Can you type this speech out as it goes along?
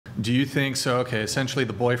Do you think so? Okay, essentially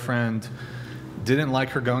the boyfriend didn't like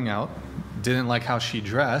her going out, didn't like how she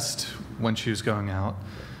dressed when she was going out,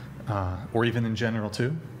 or even in general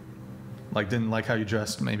too? Like didn't like how you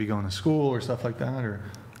dressed maybe going to school or stuff like that? Or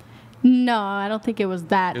No, I don't think it was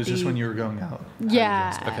that it was deep. just when you were going out?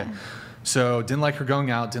 Yeah. Okay. So didn't like her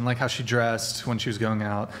going out, didn't like how she dressed when she was going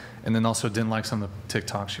out, and then also didn't like some of the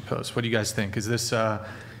TikToks she posts. What do you guys think? Is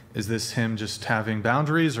this him just having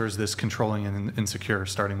boundaries, or is this controlling and insecure,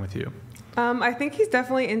 starting with you? I think he's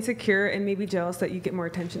definitely insecure and maybe jealous that you get more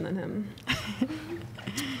attention than him.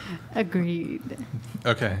 Agreed.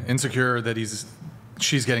 Okay, insecure that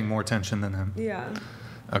she's getting more attention than him. Yeah.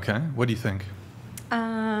 Okay, what do you think?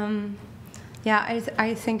 Yeah,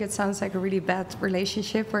 I think it sounds like a really bad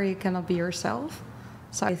relationship where you cannot be yourself.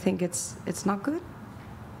 So I think it's not good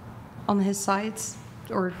on his side,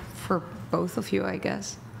 or for both of you, I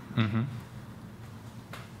guess. Mm-hmm.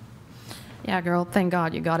 Yeah, girl, thank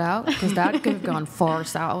God you got out, because that could have gone far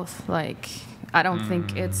south. Like, I don't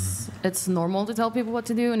think it's normal to tell people what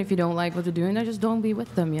to do, and if you don't like what they're doing, then just don't be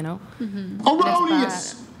with them, you know? Mm-hmm.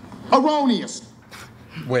 Erroneous! Erroneous!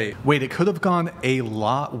 Wait, it could have gone a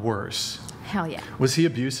lot worse. Hell yeah. Was he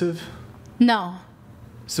abusive? No.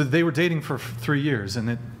 So they were dating for 3 years, and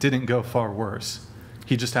it didn't go far worse.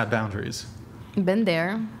 He just had boundaries. Been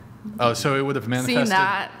there. Oh, so it would have manifested.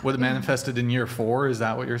 that. Would have manifested in year 4? Is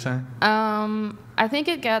that what you're saying? I think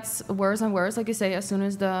it gets worse and worse. Like you say, as soon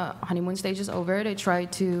as the honeymoon stage is over, they try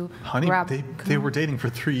to grab. They were dating for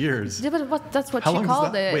 3 years. Yeah, but that's what How she long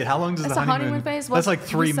called that, it. Wait, how long does it's the honeymoon phase? That's like You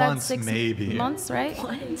 3 said months, 6 maybe. months, right?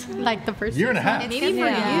 Like the first Year and a half. Maybe for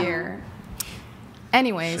a year.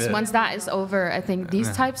 Anyways, Shit. once that is over, I think these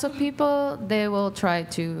types of people, they will try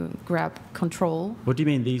to grab control. What do you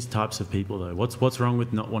mean these types of people though? What's wrong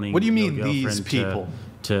with not wanting? What do you your mean these girlfriend people?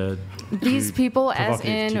 To These do people, as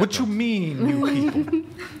provocative in What you mean, you people?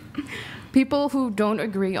 people who don't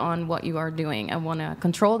agree on what you are doing and want to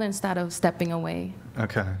control it instead of stepping away.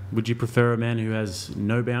 Okay. Would you prefer a man who has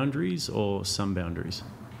no boundaries or some boundaries?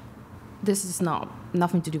 This is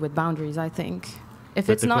nothing to do with boundaries, I think. If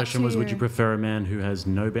But it's the not question was, would you clear- prefer a man who has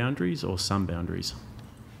no boundaries or some boundaries?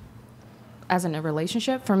 as in a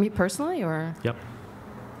relationship, for me personally, or Yep.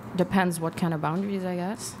 depends what kind of boundaries, I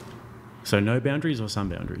guess. So no boundaries or some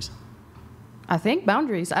boundaries? I think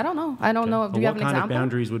boundaries. I don't know. I don't know. Do you have an What kind of example?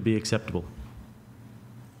 boundaries would be acceptable?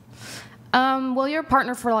 Well, you're a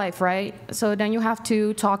partner for life, right? So then you have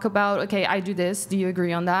to talk about, okay, I do this. Do you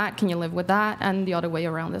agree on that? Can you live with that? And the other way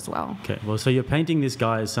around as well. Okay, well, so you're painting this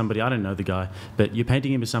guy as somebody, I don't know the guy, but you're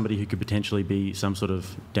painting him as somebody who could potentially be some sort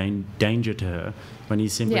of danger to her when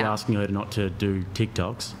he's simply Yeah. asking her not to do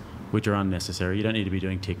TikToks, which are unnecessary. You don't need to be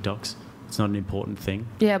doing TikToks. It's not an important thing.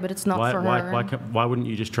 Yeah, but it's not for her. Why wouldn't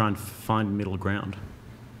you just try and find middle ground?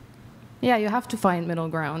 Yeah, you have to find middle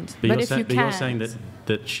ground. But, But you're, if you but can't, you're saying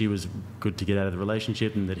that she was good to get out of the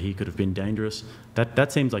relationship and that he could have been dangerous.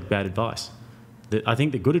 That seems like bad advice. I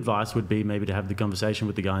think the good advice would be maybe to have the conversation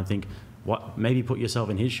with the guy and think, maybe put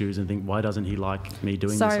yourself in his shoes and think, why doesn't he like me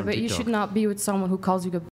doing this sorry, on but TikTok? you should not be with someone who calls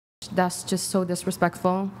you a bitch. That's just so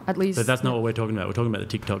disrespectful. At least. But that's not what we're talking about. We're talking about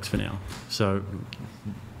the TikToks for now. So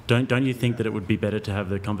don't you think that it would be better to have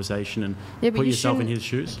the conversation and Yeah, but put you yourself in shouldn't- his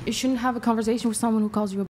shoes? You shouldn't have a conversation with someone who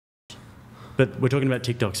calls you a bitch. But we're talking about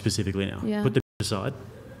TikTok specifically now. Yeah. Put the aside.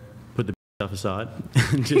 Put the stuff aside.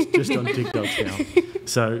 just on TikToks now.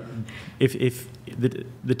 So if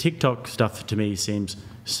the TikTok stuff to me seems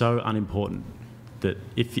so unimportant that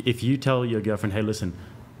if you tell your girlfriend, hey, listen,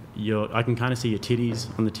 I can kind of see your titties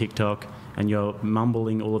on the TikTok and you're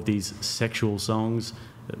mumbling all of these sexual songs,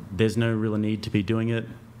 there's no real need to be doing it,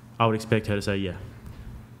 I would expect her to say, yeah,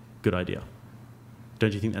 good idea.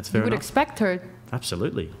 Don't you think that's fair You would enough? expect her.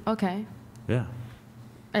 Absolutely. Okay. Yeah.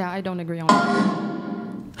 Yeah, I don't agree on that.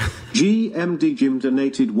 GMD Jim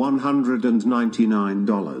donated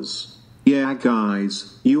 $199. Yeah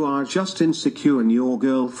guys, you are just insecure and your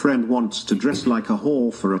girlfriend wants to dress like a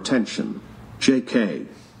whore for attention. JK.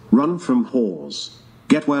 Run from whores.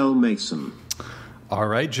 Get well, Mason. All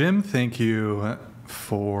right, Jim. Thank you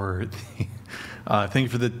for the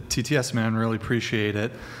TTS, man. Really appreciate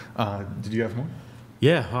it. Did you have more?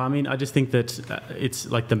 Yeah, I mean, I just think that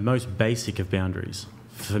it's like the most basic of boundaries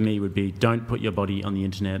for me would be don't put your body on the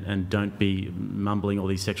internet and don't be mumbling all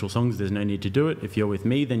these sexual songs. There's no need to do it. If you're with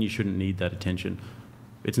me, then you shouldn't need that attention.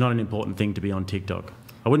 It's not an important thing to be on TikTok.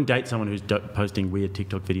 I wouldn't date someone who's posting weird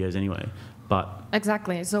TikTok videos anyway, but...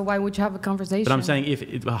 Exactly. So why would you have a conversation? But I'm saying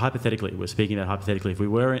if hypothetically, we're speaking about hypothetically, if we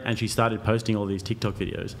were and she started posting all these TikTok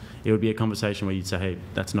videos, it would be a conversation where you'd say, hey,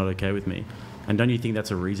 that's not okay with me. And don't you think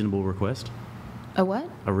that's a reasonable request? A what?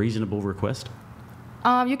 A reasonable request?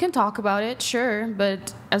 You can talk about it, sure,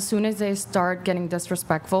 but as soon as they start getting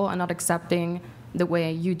disrespectful and not accepting the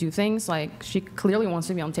way you do things, like she clearly wants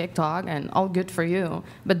to be on TikTok and all good for you,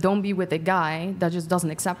 but don't be with a guy that just doesn't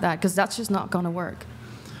accept that, because that's just not gonna work.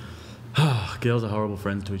 Girls are horrible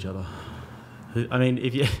friends to each other. I mean,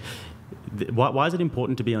 if you, why is it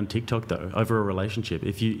important to be on TikTok though over a relationship?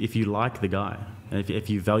 If you like the guy and if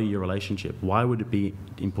you value your relationship, why would it be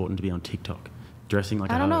important to be on TikTok, dressing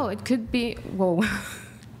like I a don't hoe? know. It could be. Whoa,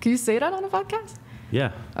 can you say that on a podcast?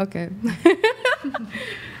 Yeah. Okay.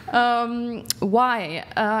 Why?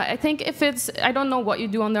 I think if it's, I don't know what you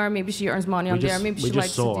do on there. Maybe she earns money on there. Maybe she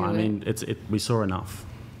likes to do I it. mean, we saw enough.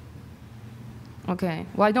 Okay.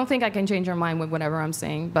 Well, I don't think I can change her mind with whatever I'm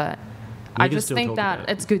saying, but I can just still think talk that about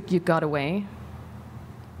it. it's good you got away,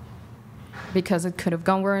 because it could have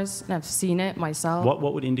gone worse. And I've seen it myself.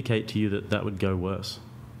 What would indicate to you that would go worse?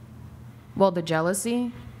 Well, the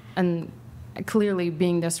jealousy, and clearly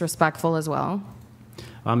being disrespectful as well.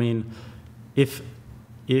 I mean, if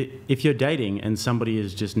you're dating and somebody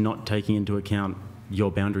is just not taking into account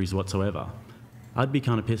your boundaries whatsoever, I'd be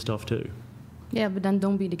kind of pissed off too. Yeah, but then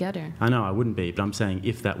don't be together. I know I wouldn't be, but I'm saying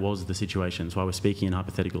if that was the situation, that's why we're speaking in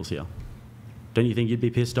hypotheticals here. Don't you think you'd be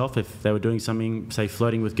pissed off if they were doing something, say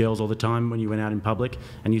flirting with girls all the time when you went out in public,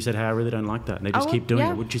 and you said, hey, I really don't like that, and they just keep doing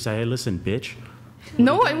it? Wouldn't you say, hey, listen, bitch?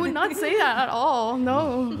 No, I would not say that at all.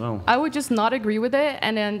 No. Well. I would just not agree with it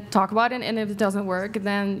and then talk about it. And if it doesn't work,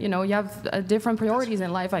 then, you know, you have different priorities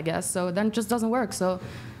in life, I guess. So then it just doesn't work. So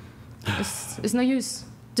it's no use.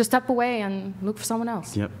 Just step away and look for someone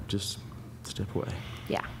else. Yep, just step away.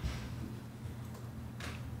 Yeah.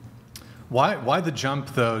 Why the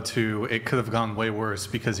jump, though, to it could have gone way worse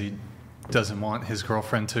because he doesn't want his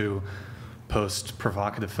girlfriend to post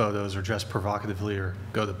provocative photos or dress provocatively or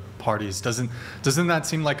go to parties? Doesn't that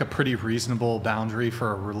seem like a pretty reasonable boundary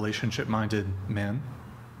for a relationship-minded man?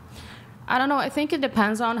 I don't know. I think it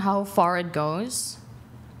depends on how far it goes.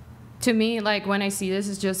 To me, like, when I see this,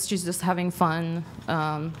 it's just she's just having fun.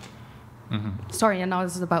 Sorry, and now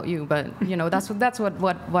this is about you, but you know that's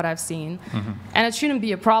what I've seen, and it shouldn't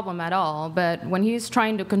be a problem at all. But when he's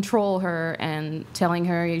trying to control her and telling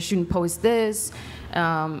her you shouldn't post this,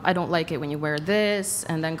 I don't like it when you wear this,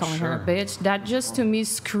 and then calling her a bitch, that just to me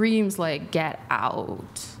screams like get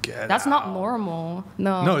out. That's not normal.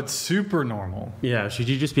 No, it's super normal. Yeah, should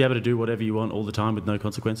you just be able to do whatever you want all the time with no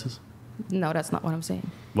consequences? No, that's not what I'm saying.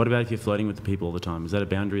 What about if you're flirting with the people all the time? Is that a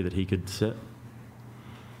boundary that he could set?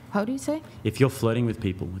 How do you say? If you're flirting with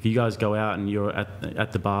people, if you guys go out and you're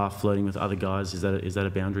at the bar flirting with other guys, is that a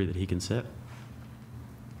boundary that he can set?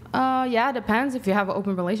 Yeah, it depends if you have an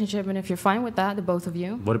open relationship and if you're fine with that, the both of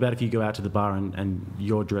you. What about if you go out to the bar and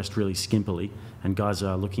you're dressed really skimpily and guys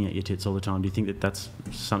are looking at your tits all the time? Do you think that that's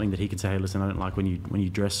something that he can say, hey, listen, I don't like when you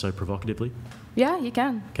dress so provocatively? Yeah, you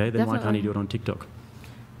can. Okay, then why can't Definitely. he do it on TikTok?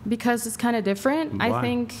 Because it's kind of different. Why? I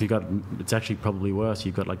think. It's actually probably worse.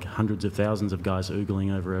 You've got like hundreds of thousands of guys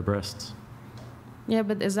oogling over her breasts. Yeah,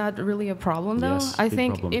 but is that really a problem though? Yes, I big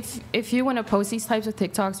think problem. if you want to post these types of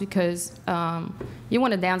TikToks because you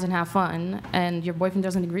want to dance and have fun, and your boyfriend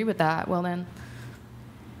doesn't agree with that, well then.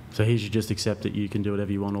 So he should just accept that you can do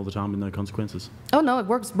whatever you want all the time with no consequences. Oh no, it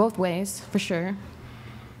works both ways for sure.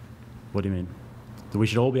 What do you mean? That we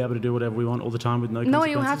should all be able to do whatever we want all the time with no No,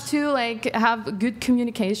 consequences? you have to like have good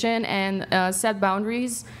communication and set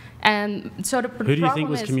boundaries. And so the Who do you think problem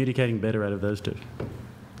was is- communicating better out of those two?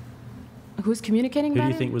 Who's communicating Who do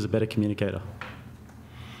better? you think was a better communicator?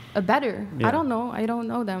 Better? Yeah. I don't know. I don't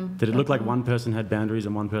know them. Did it look like one person had boundaries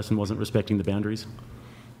and one person wasn't respecting the boundaries?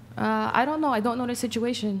 I don't know. I don't know the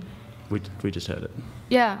situation. We just heard it.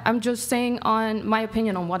 Yeah, I'm just saying on my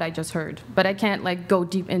opinion on what I just heard, but I can't like go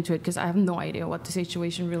deep into it because I have no idea what the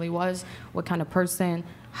situation really was, what kind of person,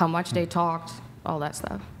 how much they talked, all that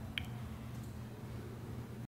stuff.